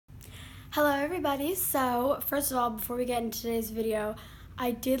Hello everybody. So first of all, before we get into today's video,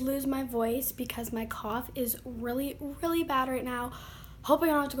 I did lose my voice because my cough is really bad right now. Hoping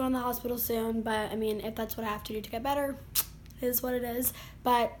I don't have to go to the hospital soon, but I mean, if that's what I have to do to get better, it is what it is.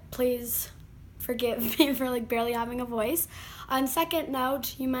 But please forgive me for barely having a voice. On second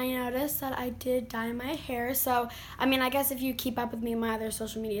note, you might notice that I did dye my hair. So, I mean, I guess if you keep up with me on my other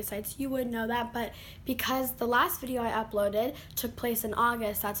social media sites, you would know that. But because the last video I uploaded took place in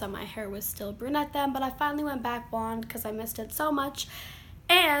August, that's why my hair was still brunette then. But I finally went back blonde because I missed it so much.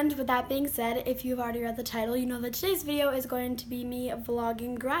 And with that being said, if you've already read the title, you know that today's video is going to be me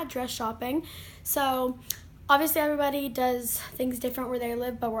vlogging grad dress shopping. So, obviously everybody does things different where they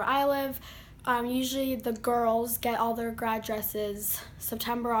live, but where I live, usually the girls get all their grad dresses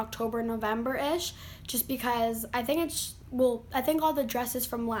September, October, November-ish, just because I think I think all the dresses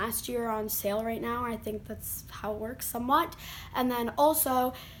from last year are on sale right now. I think that's how it works somewhat. And then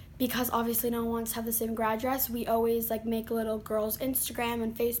also, because obviously no one wants to have the same grad dress, we always make a little girls' Instagram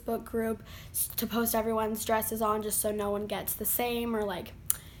and Facebook group to post everyone's dresses on, just so no one gets the same or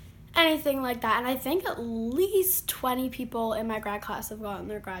anything like that. And I think at least 20 people in my grad class have gotten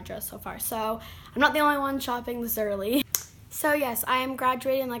their grad dress so far. So I'm not the only one shopping this early. So yes, I am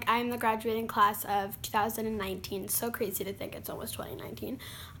graduating, I'm the graduating class of 2019. So crazy to think it's almost 2019.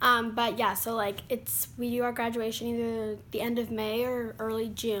 But yeah, so we do our graduation either the end of May or early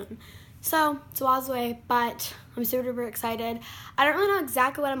June. So it's a while away, but I'm super excited. I don't really know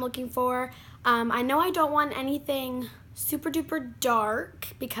exactly what I'm looking for. I know I don't want anything super duper dark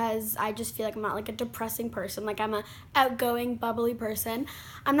because I just feel like I'm not a depressing person. I'm a outgoing, bubbly person.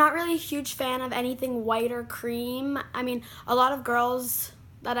 I'm not really a huge fan of anything white or cream. I mean, a lot of girls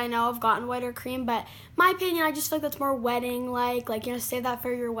that I know have gotten white or cream, but my opinion, I just feel like that's more wedding-like, save that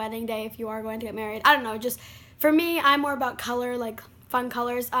for your wedding day if you are going to get married. I don't know, just for me, I'm more about color, fun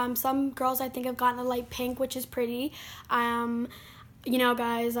colors. Some girls I think have gotten a light pink, which is pretty. You know,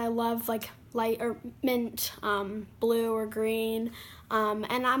 guys, I love light or mint, blue or green,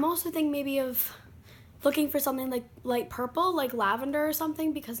 and I'm also thinking maybe of looking for something light purple, lavender or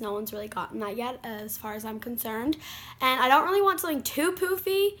something, because no one's really gotten that yet as far as I'm concerned. And I don't really want something too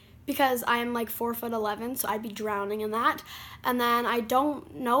poofy because I'm 4'11", so I'd be drowning in that. And then I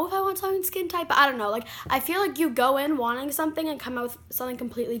don't know if I want something skin tight, but I don't know, I feel you go in wanting something and come out with something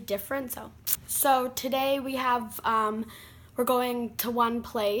completely different. So today we have we're going to one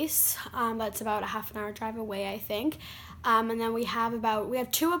place that's about a half an hour drive away, I think. And then we have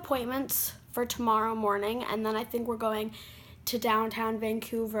 2 appointments for tomorrow morning, and then I think we're going to downtown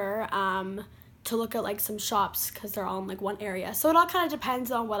Vancouver to look at some shops because they're all in one area. So it all kind of depends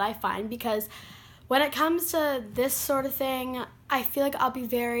on what I find, because when it comes to this sort of thing, I feel I'll be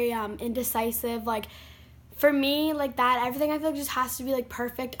very indecisive. For me, that, everything I feel just has to be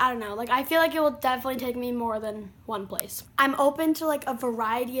perfect. I don't know, I feel it will definitely take me more than one place. I'm open to a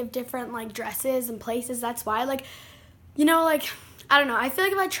variety of different dresses and places. That's why you know, I don't know, I feel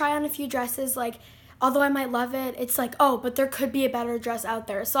if I try on a few dresses, although I might love it, it's oh, but there could be a better dress out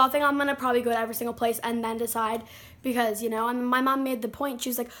there. So I think I'm gonna probably go to every single place and then decide, because, you know, and my mom made the point, she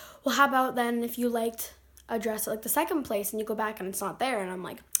was well, how about then if you liked a dress at the second place and you go back and it's not there? And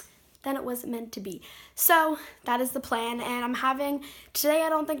I'm then it wasn't meant to be. So that is the plan, and I'm having, today I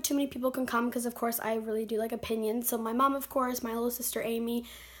don't think too many people can come because of course I really do opinions. So my mom, of course, my little sister Amy,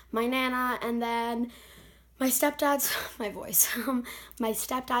 my Nana, and then my stepdad's, my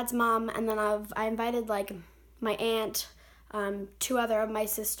stepdad's mom, and then I invited my aunt, 2 other of my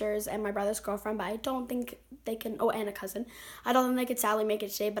sisters, and my brother's girlfriend, but I don't think they can, and a cousin. I don't think they could sadly make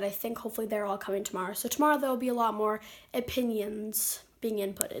it today, but I think hopefully they're all coming tomorrow. So tomorrow there will be a lot more opinions being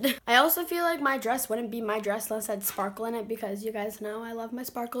inputted. I also feel my dress wouldn't be my dress unless it had sparkle in it, because you guys know I love my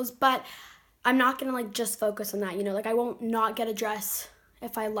sparkles, but I'm not gonna just focus on that, you know, I won't not get a dress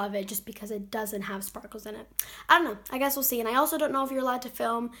if I love it just because it doesn't have sparkles in it. I don't know, I guess we'll see. And I also don't know if you're allowed to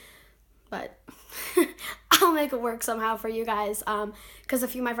film, but I'll make it work somehow for you guys, because a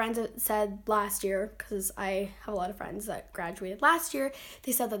few of my friends said last year, because I have a lot of friends that graduated last year,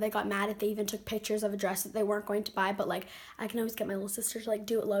 they said that they got mad if they even took pictures of a dress that they weren't going to buy, but I can always get my little sister to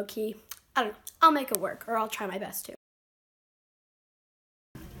do it low-key. I don't know, I'll make it work, or I'll try my best to.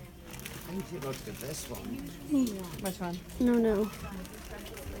 I think you looked at this one. Which one? No.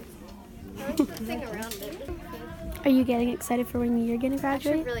 Thing around it. Are you getting excited for when you're gonna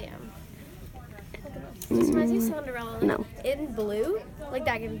graduate? I really am. This reminds me of Cinderella. No. In blue,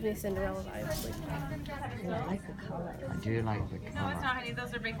 that gives me Cinderella vibes. I like the color. I do like the color. No, it's not, honey.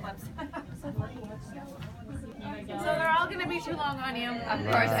 Those are big flips. So they're all going to be too long on you. Of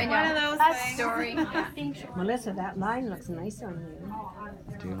course, I know. One of those That's things. story. Melissa, that line looks nice on you.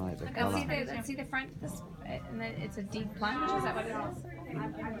 I do like like the Let's colour. see the front. This, and then it's a deep plunge. Is that what it is?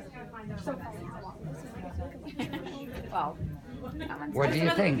 Well, What do you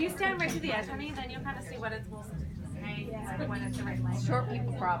If think? you stand right to the edge, honey, then you'll kind of see what it's supposed to hang when it's the right length. short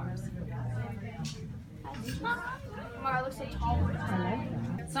people problems. Mara looks so tall.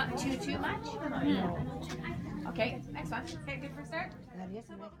 It's not too much. Okay, next one. Okay, good for start.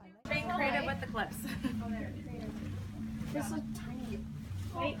 Being creative with the clips. This looks tiny.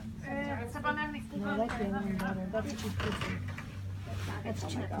 Wait, step on there. No, I like the other one better. That's too poofy. That's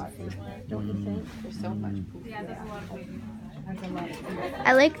too poofy. Don't you think? There's so much poof. Yeah, there's a lot of weight. That's a lot of poof.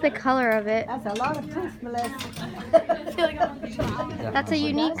 I like the color of it. That's a lot of poof, Melissa. I feel like I'm on the job. That's a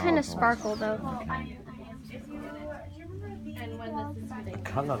unique kind of sparkle, though. And when this is The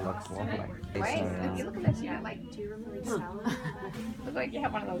colour looks lovely. Wait, look at this. You got like look like you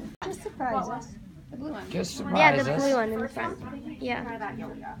have one of those. Just surprise us. The blue one. Just Yeah, surprise the us. blue one in the front. Yeah. I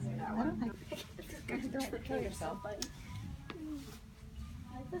don't like Don't kill yourself. I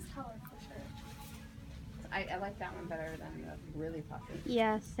like this color for sure. I like that one better than the really puffy.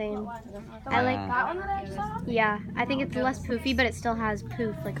 Yeah, same. What? I like. That one that I saw? Yeah, I think it's less poofy, but it still has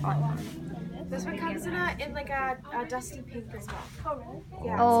poof like on. This one comes in like a dusty pink as well. Oh, really?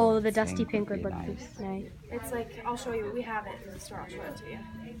 Yeah. Oh, the dusty pink would look nice. It's like, I'll show you. We have it in the store. I'll show it to you.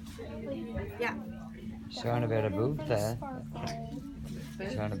 Yeah. Showing a bit of boob there.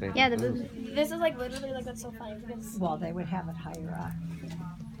 Showing a bit Yeah, of the boob. boob. This is like literally like that's so funny because Well, they would have it higher up.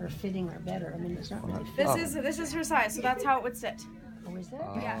 Or fitting or better. I mean, it's not really This Oh. is her size, so that's how it would sit. Oh, is it?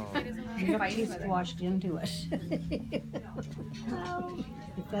 Yeah. Oh. You look too squashed into it.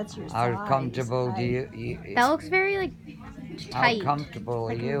 If that's your size. How comfortable do you That looks very like how tight. comfortable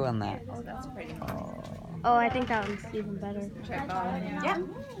are you in that? Oh, that's pretty. Oh, I think that one's even better. Check out. Yeah.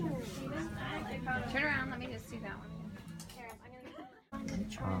 Turn around. Let me just see that one.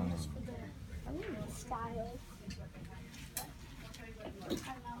 style.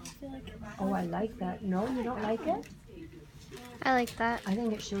 Oh, I like that. No, you don't like it? I like that. I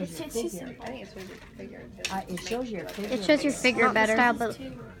think it shows your figure. I think it's really figure. It shows your figure. It shows your figure better. Style, but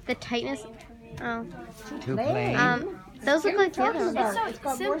the tightness. Oh, Too plain. those look like the other ones. about? So It's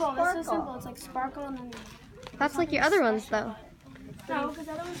got simple. more This is sparkle. simple. It's like sparkle and then That's like your other ones, though. no, because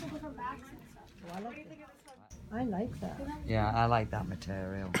other ones have different backs and stuff. I like that. Yeah, I like that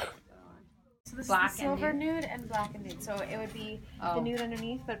material. So this Black is the silver and nude and black and nude. So it would be Oh. the nude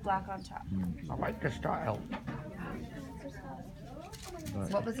underneath, but black on top. I like the style.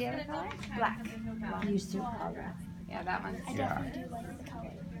 What was the other color? Black. Used to color. Yeah, that one's. I definitely do like the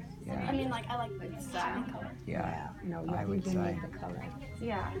color. I Yeah, mean, like I like the style. yeah. No, you I would think you say. need the color.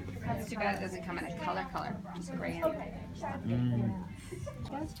 Yeah. That's too bad it doesn't come in a color, just gray and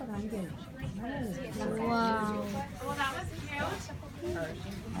That's what I'm getting. Wow. Well, that was cute.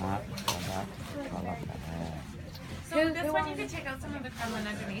 That colour for her. So this one you could take out some of the crumlin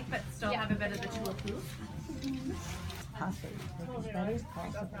underneath, but still have a bit of the tulle poof. Possible. That is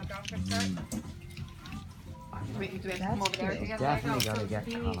possible. Wait, do we have to come over there together? Definitely gotta get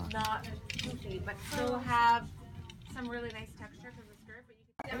Be colour. not poofy, but still have some really nice texture because the skirt.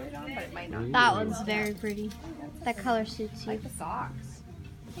 But you could Put it on, but it might not. That one's very pretty. That color suits you. Like the socks.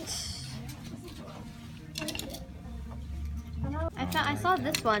 I saw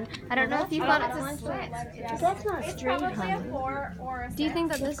this one. I don't know if you thought it. That's not straight, probably a honey. 4 or a 6. Do you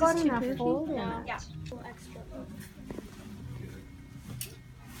think that this It's got is too enough poofy? fold in it. Yeah. extra.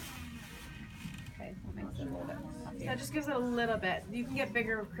 Okay, that makes it a little bit. So it just gives it a little bit. You can get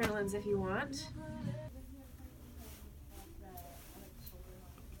bigger crinolines if you want.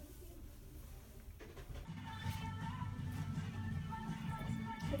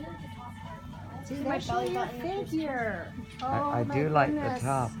 See, that shows your figure. Oh, I my do like the goodness.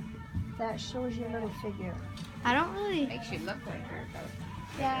 top. That shows your little figure. I don't really. Makes you look like her, though.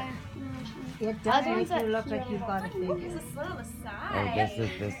 Yeah. It does Other make ones you that look like you've got a figure. This is on the Oh, side.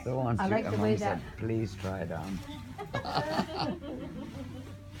 this the one. I like the way Mum said, that- please try it on.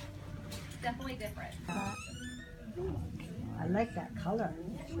 Definitely different. I like that color.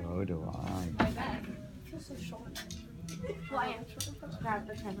 So do I. Feels so short. Well, I am short. Grab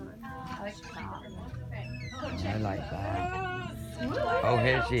the trim on. I like the top. I like that. Oh,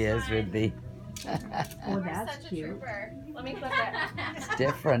 here she is with the. Oh, that's cute. Let me flip it. It's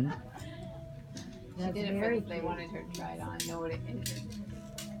different. She That's did it very for they wanted her to try it on. Know what it is.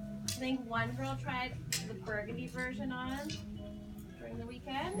 I think one girl tried the burgundy version on during the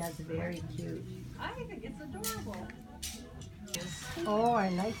weekend. That's very cute. I think it's adorable. Oh, I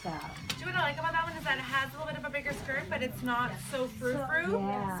like that. Do what I like about that one is that it has a little bit of a bigger skirt, but it's not so frou-frou.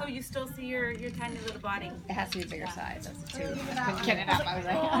 Yeah. So you still see your tiny little body. It has to be a bigger size. That's too. I couldn't get it up.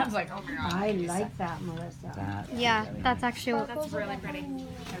 I was like, oh my god. I like that, Melissa. Yeah, that's actually. That's really pretty. I really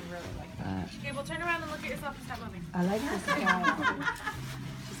like that. Okay, well turn around and look at yourself and stop moving. I like this style.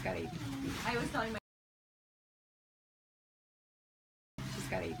 She's got to. I always tell you. She's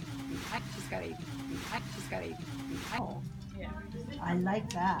got to. She's got to. She's got to. Oh, I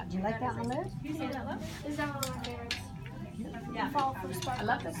like that. Do you like that, Melissa? Is that one of my favorites? I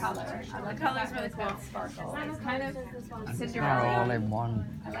love the color. I like the color's really cool. Sparkle. It's kind of They're Cinderella. all in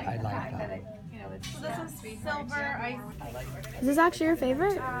one. I like I the like fact that that. it, you know, it's So this one's silver. Is this actually your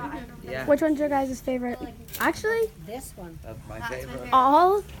favorite? Yeah, Which one's your guys' favorite? Actually, This one. that's my favorite.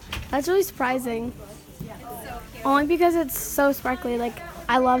 all. That's really surprising. Only because it's so sparkly. Like,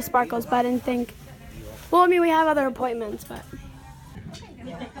 I love sparkles, but I didn't think. Well, I mean, we have other appointments, but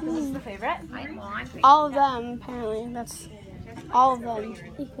This is the favorite. all of them apparently. That's all of them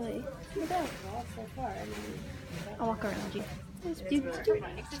equally. I'll walk around you.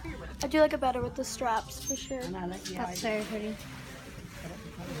 I do like it better with the straps for sure. And I like the That's idea. very pretty.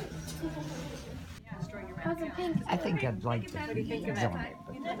 I think I'd like the beads on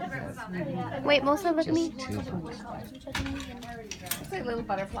it. Wait, Melissa, look at me. Just too much. It's like little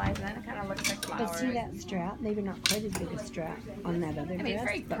butterflies, and then it kind of looks like flowers. But see that strap? Maybe not quite as big a strap on that other it's dress,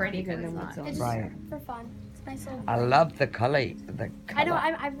 very but pretty, bigger but than it's what's not. on. Right. For fun. It's nice little. I love the color. The I know.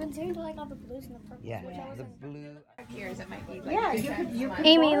 color. I've been seeing to like all the blues and the purples. Yeah, Which I the wasn't. blue. Years it might be like Yeah, you could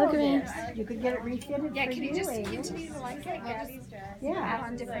Amy, borrow look at me. this. You could get it refitted Yeah, for can you you, just Amy. continue to like it? We'll just add Yeah.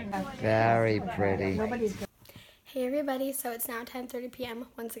 on different. Very pretty. Nobody's Hey everybody, so it's now 10:30 p.m.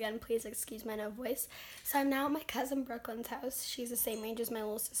 Once again, please excuse my no voice. So I'm now at my cousin Brooklyn's house. She's the same age as my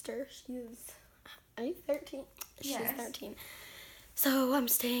little sister. She's, are you 13? She's 13. So I'm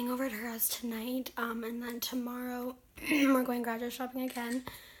staying over at her house tonight, and then tomorrow we're going graduate shopping again.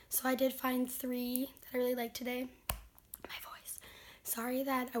 So I did find 3 that I really like today. My voice. Sorry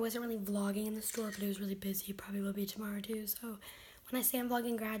that I wasn't really vlogging in the store, but it was really busy. It probably will be tomorrow too, so when I say I'm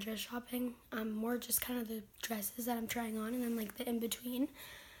vlogging graduate shopping, more just kind of the dresses that I'm trying on and then like the in-between.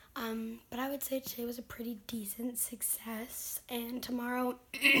 But I would say today was a pretty decent success. And tomorrow,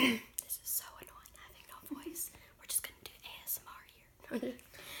 this is so annoying having no voice. We're just going to do ASMR here.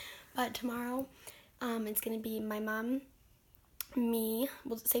 But tomorrow, it's going to be my mom, me,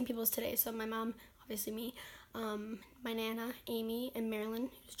 well, the same people as today. So my mom, obviously me, my Nana, Amy, and Marilyn,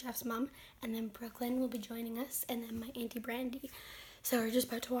 who's Jeff's mom, and then Brooklyn will be joining us, and then my Auntie Brandy. So we're just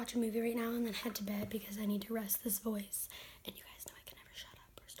about to watch a movie right now and then head to bed because I need to rest this voice. And you guys know I can never shut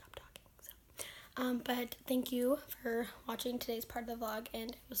up or stop talking. So, but thank you for watching today's part of the vlog,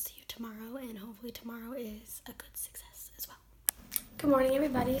 and I will see you tomorrow, and hopefully tomorrow is a good success as well. Good morning,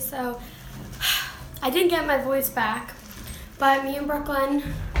 everybody. So I didn't get my voice back, but me and Brooklyn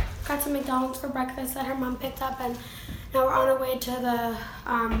got some McDonald's for breakfast that her mom picked up, and now we're on our way to the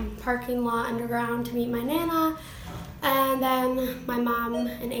parking lot underground to meet my Nana. And then my mom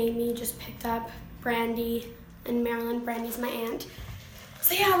and Amy just picked up Brandy and Marilyn. Brandy's my aunt.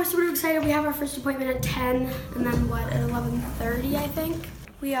 So yeah, we're super excited. We have our first appointment at 10 and then what, at 11:30 I think.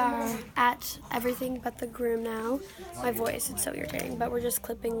 We are at everything but the groom now. My voice, it's so irritating, but we're just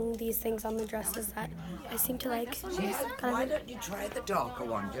clipping these things on the dresses that I seem to like. Why don't you try the darker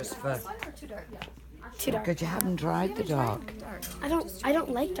one just for... Too dark. Because you haven't tried the dark. I don't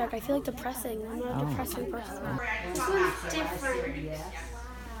like dark. I feel like depressing. I'm not a depressing person. This one's different.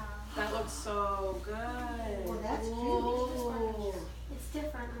 That looks so good. Oh, that's cute. It's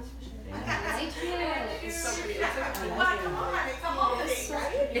different, that's for sure. It's so pretty.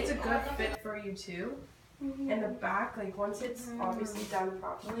 It's a good fit for you too. In the back, like once it's obviously done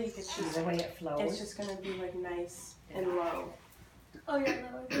properly, you can See choose the way it flows. it's just gonna be like nice and low. Oh yeah,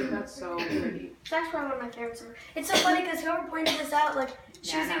 that was. That's so pretty. It's actually probably one of my favorites ever. It's so funny because whoever pointed this out, like,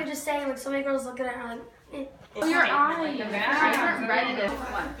 she was even just saying, like, so many girls look at it and are like, eh. Oh, your eyes. I'm ready to.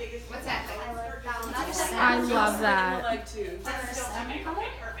 What's that? I love that. Like too.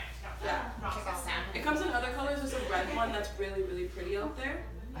 Yeah. It comes in other colors. There's a red one that's really, really pretty out there.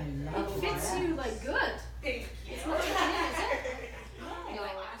 I love It fits you like good. It's not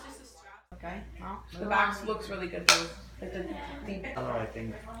Okay. Well, the back looks really good though. Like the deep. Color I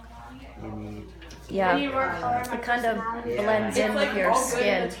think you need. I need more color. It kind of blends It's in like with your all good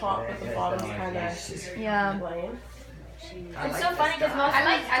skin. in the top, but the bottom's kind of Yeah. plain. It's so funny because most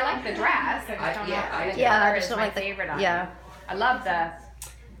I like the dress. I just don't yeah, know. I- The Yeah, I color just is don't my like the favorite on yeah. it. I love the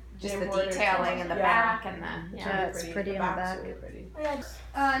just the embroidered detailing in the yeah. back and the Yeah, it's pretty on the back. Really pretty. No, it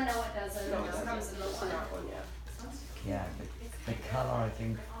doesn't. No, it comes in those one yet. Yeah. the color, I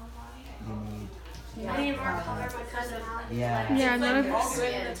think you need. I need more color, my cousin out. Yeah. Yeah, Like no. all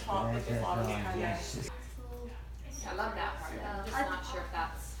good in the top with a lot of Yeah, kind it's just- I love that part. I'm just not sure if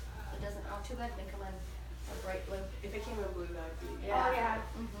that's. It doesn't. Oh, too bad they come in a bright blue. If it came in blue, that'd be. Oh, yeah.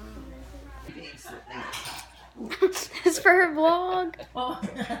 It's for her vlog. What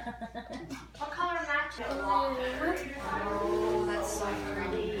color matches? Oh, that's so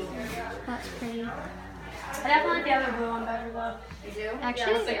pretty. That's pretty. I definitely like the other blue one better though. You do? Yeah,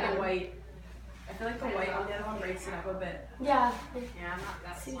 Actually, it's like the white. I feel like the white on the other one breaks it up a bit. Yeah. Yeah, I'm not.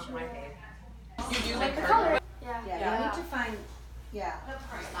 That's not my fave. You do like The her. color. Yeah. Yeah, you need to find, yeah,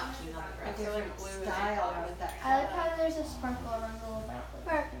 It's not keen on the a dress. different style with that. I like how there's a sparkle around the little bit.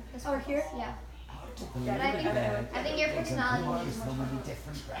 Where? Over here? Yeah. But I think your personality There's is so more many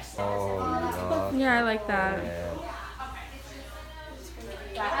different dresses. Oh, God. Yeah, I like that.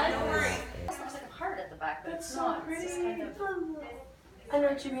 It's like a heart at the back, but it's not. It's just kind of. I know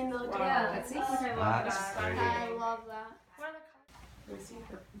what you mean though. Yeah, it's That's pretty. I love that. Let me see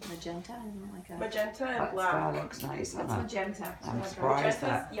her. Magenta. I don't like Magenta and That black. style looks nice, That's huh? magenta. I'm surprised Magenta's,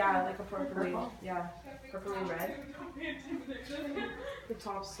 that. yeah, like a purpley, yeah, purpley red. The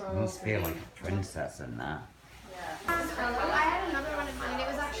top's so. You must feel like a princess in that. I had another one in mind. It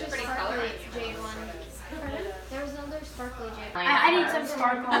was actually Pretty sparkly jade one. There was another sparkly jade. I need some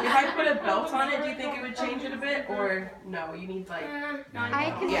sparkle. If I put a belt on it, do you think it would change it a bit, or no? You need like.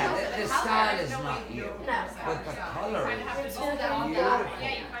 I could Yeah, the style is not you, but the color is beautiful.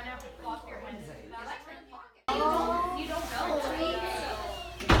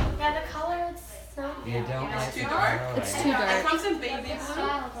 Yeah, the color is so. You don't like too the dark? color, It's eh? too It dark. comes in baby blue.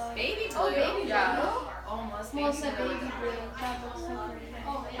 style though. Baby blue. Oh, baby Yeah. blue. Almost Melissa baby blue. baby blue. That looks so pretty.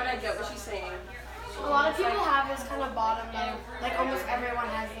 But I get what she's saying. A lot of people have this kind of bottom though. Like almost everyone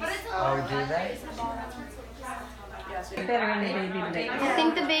has this. Oh, do they? Yeah, so Better in the baby blue. I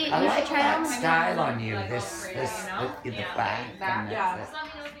think the baby. I You should like try it that on. style on you. This, the back and Yeah. it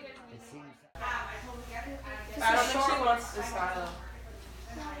seems. I don't think she wants the style.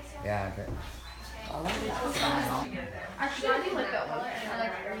 Yeah, but. I like it. Actually, I do like that one. I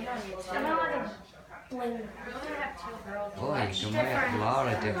like green on you too. I don't like a bling. Boy, you can wear a lot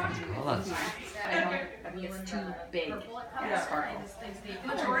of different colors. I mean, it's too big. Yeah. Sparkle. Oh,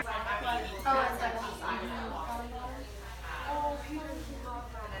 it's like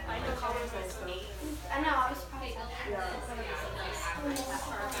I know, I was surprised.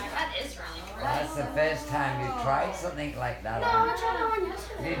 That is really cool. That's the first time you tried something like that No, on. I tried that one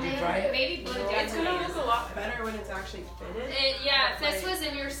yesterday. Did you try it? Baby blue It's definitely gonna is. look a lot better when it's actually fitted. Yeah, if this was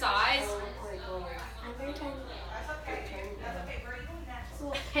in your size, I'm very tiny. It's a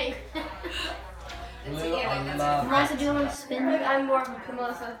little pink. Blue, I love Melissa, do you want to spin? I'm more of a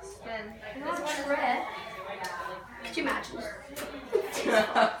Melissa spin. It's red. Could you imagine?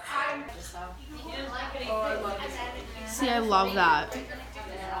 See, I love that.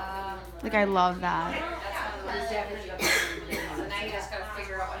 Like, I love that. So now you just gotta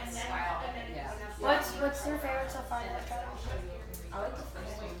figure out what style. Yeah. What's your favorite so far? I like the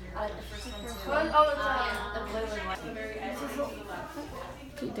first one. I like the first one too. What? Oh, it's The blue and white.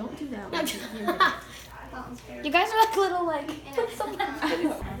 Dude, don't do that. You guys are like little like.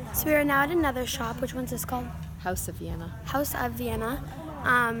 So we are now at another shop. Which one's this called? House of Vienna. House of Vienna.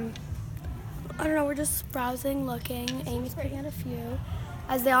 I don't know. We're just browsing, looking. Amy's picking out a few.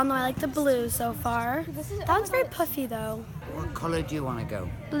 As they all know, I like the blue so far. That one's very puffy though. What color do you want to go?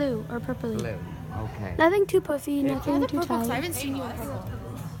 Blue or purpley. Blue. Okay. Nothing too puffy. Nothing too I tight. haven't seen you in purple.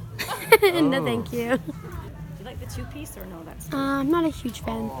 No, thank you. Do you like the two-piece or no? That's I'm not a huge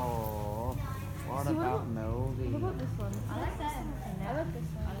fan. Oh, what about Novi? this one. I like that. I like this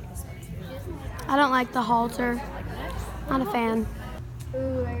one. I like this one too. I don't like the halter. Not a fan.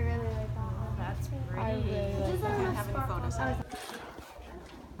 Ooh, I really like that one. That's pretty. I really like that. I don't have any photos of it.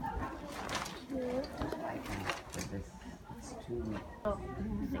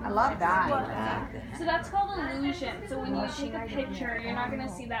 I love that. so that's called illusion. So when you take a picture, you're not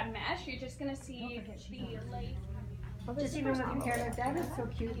gonna see that mesh. You're just gonna see the lace. Just even with your hair like that, it's so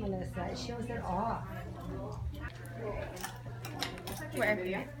cute, Melissa. It shows it off.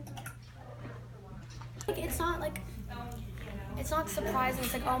 It's not like. It's not surprising.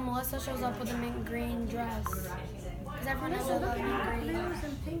 It's like, oh, Melissa shows up with a mint green dress. Because everyone knows I love mint green.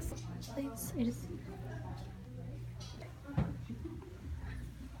 And pinks. Please.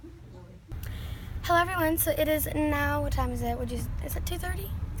 Hello everyone, so it is now, what time is it? Is it 2:30?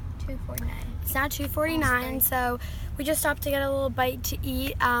 249. It's now 2:49, so we just stopped to get a little bite to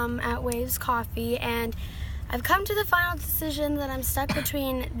eat at Waves Coffee, and I've come to the final decision that I'm stuck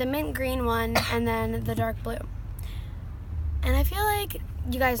between the mint green one and then the dark blue. And I feel like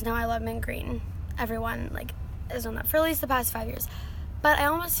you guys know I love mint green. Everyone, like, has known that for at least the past 5 years. But I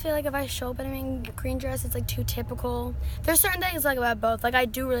almost feel like if I show up in a mint green dress, it's, like, too typical. There's certain things I like about both. Like, I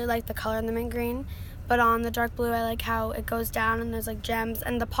do really like the color in the mint green. But on the dark blue, I like how it goes down and there's, like, gems.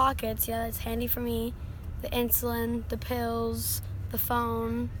 And the pockets, yeah, it's handy for me. The insulin, the pills, the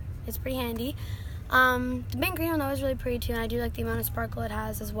phone. It's pretty handy. The mint green one, though, is really pretty, too. And I do like the amount of sparkle it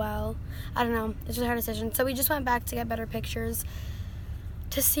has as well. I don't know. It's just a hard decision. So we just went back to get better pictures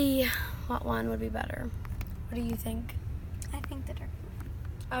to see what one would be better. What do you think? I think the dark blue.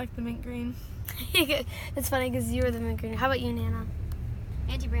 I like the mint green. It's funny because you were the mint green. How about you, Nana?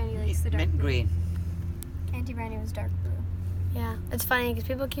 Auntie Brandy likes the dark Mint blue. green. Auntie Brandy was dark blue. Yeah, it's funny because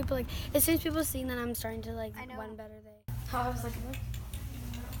people keep like, as soon as people see that I'm starting to like I know. one better, they. Oh, I was like, look.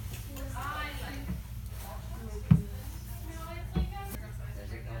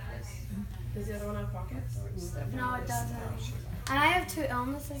 Does the other one have pockets? No, it doesn't. And I have 2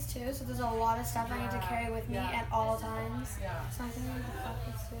 illnesses too, so there's a lot of stuff I need to carry with me at all times. Yeah. So I think I need the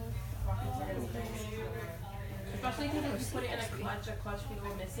pockets too. Pockets are gonna be especially because if you put it in a clutch can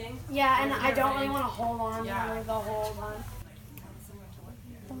go missing. Yeah, and I don't really want to hold on Yeah. to the whole one.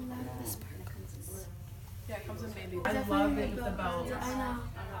 Yeah, it comes in baby. I love it with the belt. I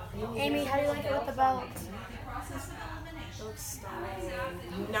know. Amy, how do you like it with the belt? It looks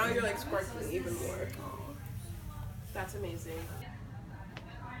stunning. Now you're like sparkling even more. That's amazing.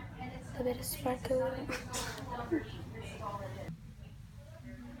 A bit of sparkle.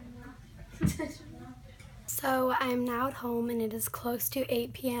 So I'm now at home and it is close to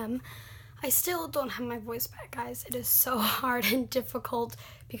 8 p.m. I still don't have my voice back, guys. It is so hard and difficult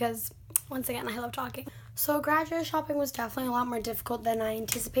because, once again, I love talking. So graduate shopping was definitely a lot more difficult than I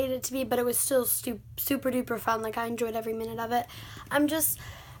anticipated it to be, but it was still super duper fun. Like, I enjoyed every minute of it. I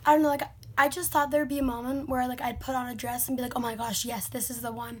don't know, like, I just thought there'd be a moment where, like, I'd put on a dress and be like, oh my gosh, yes, this is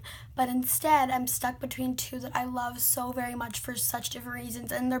the one. But instead, I'm stuck between 2 that I love so very much for such different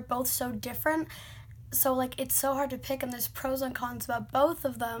reasons, and they're both so different. So, like, it's so hard to pick, and there's pros and cons about both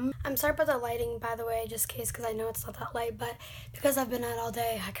of them. I'm sorry about the lighting, by the way, just in case, because I know it's not that light, but because I've been out all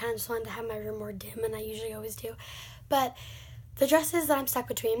day, I kind of just wanted to have my room more dim, and I usually always do. But the dresses that I'm stuck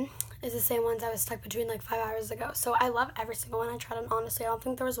between is the same ones I was stuck between, like, 5 hours ago. So I love every single one I tried on, honestly. I don't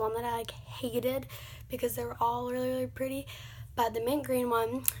think there was one that I, like, hated, because they were all really, really pretty. But the mint green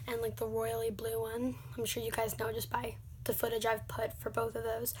one and, like, the royally blue one, I'm sure you guys know just by the footage I've put for both of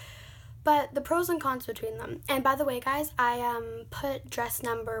those. But the pros and cons between them. And by the way, guys, I put dress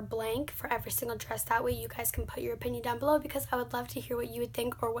number blank for every single dress. That way you guys can put your opinion down below, because I would love to hear what you would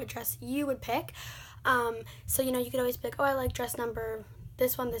think or what dress you would pick. So, you know, you could always be like, oh, I like dress number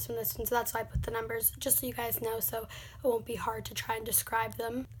this one, this one, this one. So that's why I put the numbers, just so you guys know, so it won't be hard to try and describe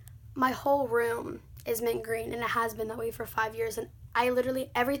them. My whole room is mint green, and it has been that way for 5 years. And I literally,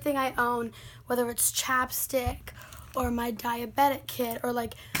 everything I own, whether it's chapstick or my diabetic kit or,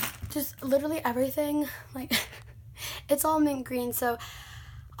 like, just literally everything, like, it's all mint green. So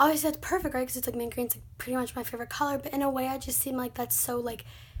obviously that's perfect, right? Because it's like mint green's like pretty much my favorite color. But in a way, I just seem like that's so, like,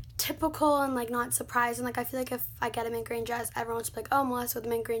 typical and, like, not surprising. Like, I feel like if I get a mint green dress, everyone's just like, oh, Melissa with a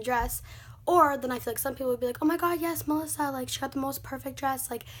mint green dress. Or then I feel like some people would be like, oh my god, yes, Melissa, like, she got the most perfect dress,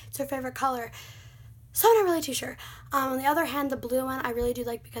 like, it's her favorite color. So I'm not really too sure. On the other hand, the blue one I really do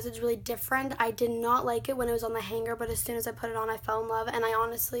like because it's really different. I did not like it when it was on the hanger, but as soon as I put it on, I fell in love. And I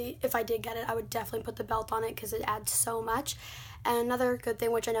honestly, if I did get it, I would definitely put the belt on it because it adds so much. And another good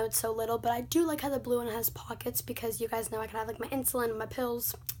thing, which I know it's so little, but I do like how the blue one has pockets, because you guys know I can have, like, my insulin and my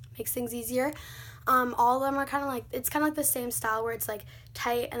pills. Makes things easier. All of them are kind of like, it's kind of like the same style where it's, like,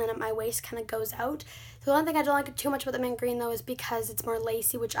 tight and then at my waist kind of goes out. The one thing I don't like too much about the mint green, though, is because it's more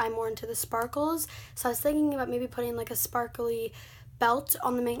lacy, which I'm more into the sparkles. So I was thinking about maybe putting, like, a sparkly belt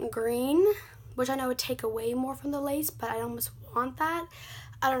on the mint green, which I know would take away more from the lace, but I almost want that.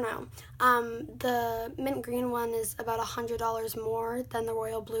 I don't know. The mint green one is about $100 more than the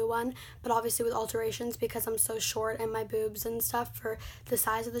royal blue one, but obviously with alterations, because I'm so short and my boobs and stuff for the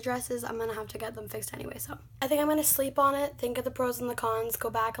size of the dresses, I'm gonna have to get them fixed anyway. So I think I'm gonna sleep on it, think of the pros and the cons, go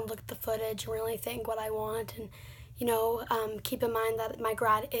back and look at the footage and really think what I want, and, you know, keep in mind that my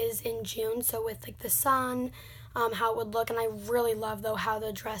grad is in June, so with, like, the sun, how it would look. And I really love, though, how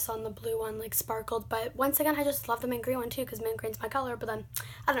the dress on the blue one, like, sparkled. But once again, I just love the mint green one too, because mint green's my color. But then,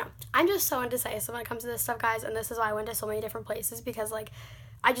 I don't know, I'm just so indecisive when it comes to this stuff, guys, and this is why I went to so many different places, because, like,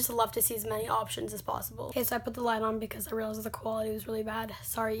 I just love to see as many options as possible. Okay, so I put the light on because I realized the quality was really bad.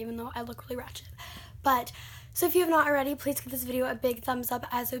 Sorry, even though I look really ratchet. But So if you have not already, please give this video a big thumbs up,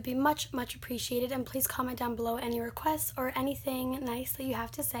 as it would be much appreciated, and please comment down below any requests or anything nice that you have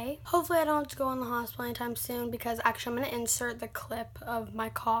to say. Hopefully I don't have to go in the hospital anytime soon, because actually I'm going to insert the clip of my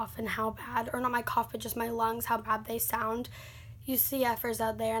cough and how bad, or not my cough, but just my lungs, how bad they sound. You CFers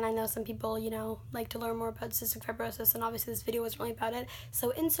out there, and I know some people, you know, like to learn more about cystic fibrosis, and obviously this video wasn't really about it.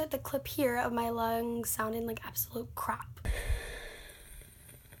 So insert the clip here of my lungs sounding like absolute crap.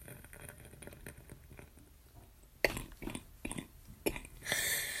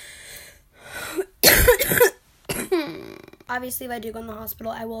 Obviously, if I do go in the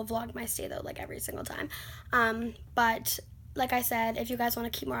hospital, I will vlog my stay though, like every single time. But like I said, if you guys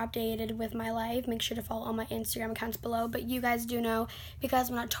want to keep more updated with my life, make sure to follow all my Instagram accounts below. But you guys do know, because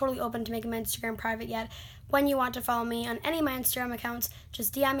I'm not totally open to making my Instagram private yet, when you want to follow me on any of my Instagram accounts,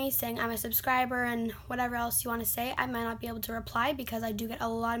 just DM me saying I'm a subscriber and whatever else you want to say. I might not be able to reply because I do get a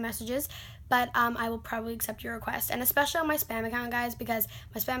lot of messages, but I will probably accept your request. And especially on my spam account, guys, because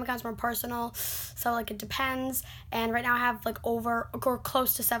my spam account's more personal, so like it depends. And right now I have like over or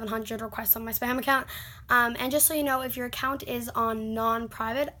close to 700 requests on my spam account. And just so you know, if your account is on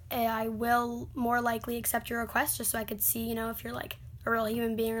non-private, I will more likely accept your request, just so I could see, you know, if you're like a real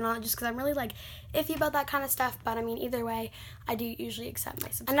human being or not, just because I'm really like iffy about that kind of stuff. But I mean, either way, I do usually accept my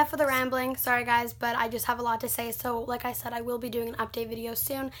subscribers. Enough of the rambling, sorry guys, but I just have a lot to say. So like I said, I will be doing an update video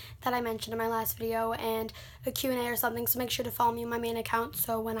soon that I mentioned in my last video, and a Q&A or something, so make sure to follow me on my main account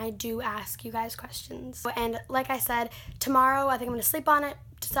so when I do ask you guys questions. And like I said, tomorrow I think I'm going to sleep on it,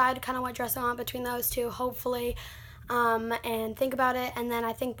 decide kind of what dress I want between those two, hopefully, and think about it. And then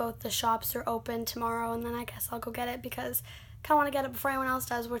I think both the shops are open tomorrow, and then I guess I'll go get it, because I kind of want to get it before anyone else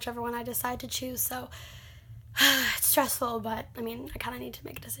does, whichever one I decide to choose. So it's stressful, but I mean, I kind of need to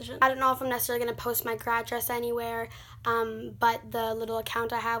make a decision. I don't know if I'm necessarily going to post my grad dress anywhere, but the little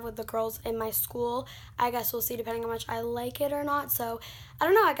account I have with the girls in my school, I guess we'll see depending on how much I like it or not. So I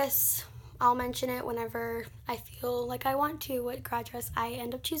don't know, I guess I'll mention it whenever I feel like I want to, what grad dress I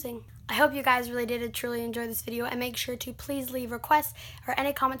end up choosing. I hope you guys really did truly enjoy this video, and make sure to please leave requests or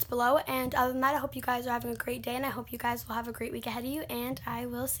any comments below. And other than that, I hope you guys are having a great day, and I hope you guys will have a great week ahead of you, and I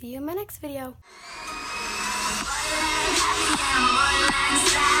will see you in my next video.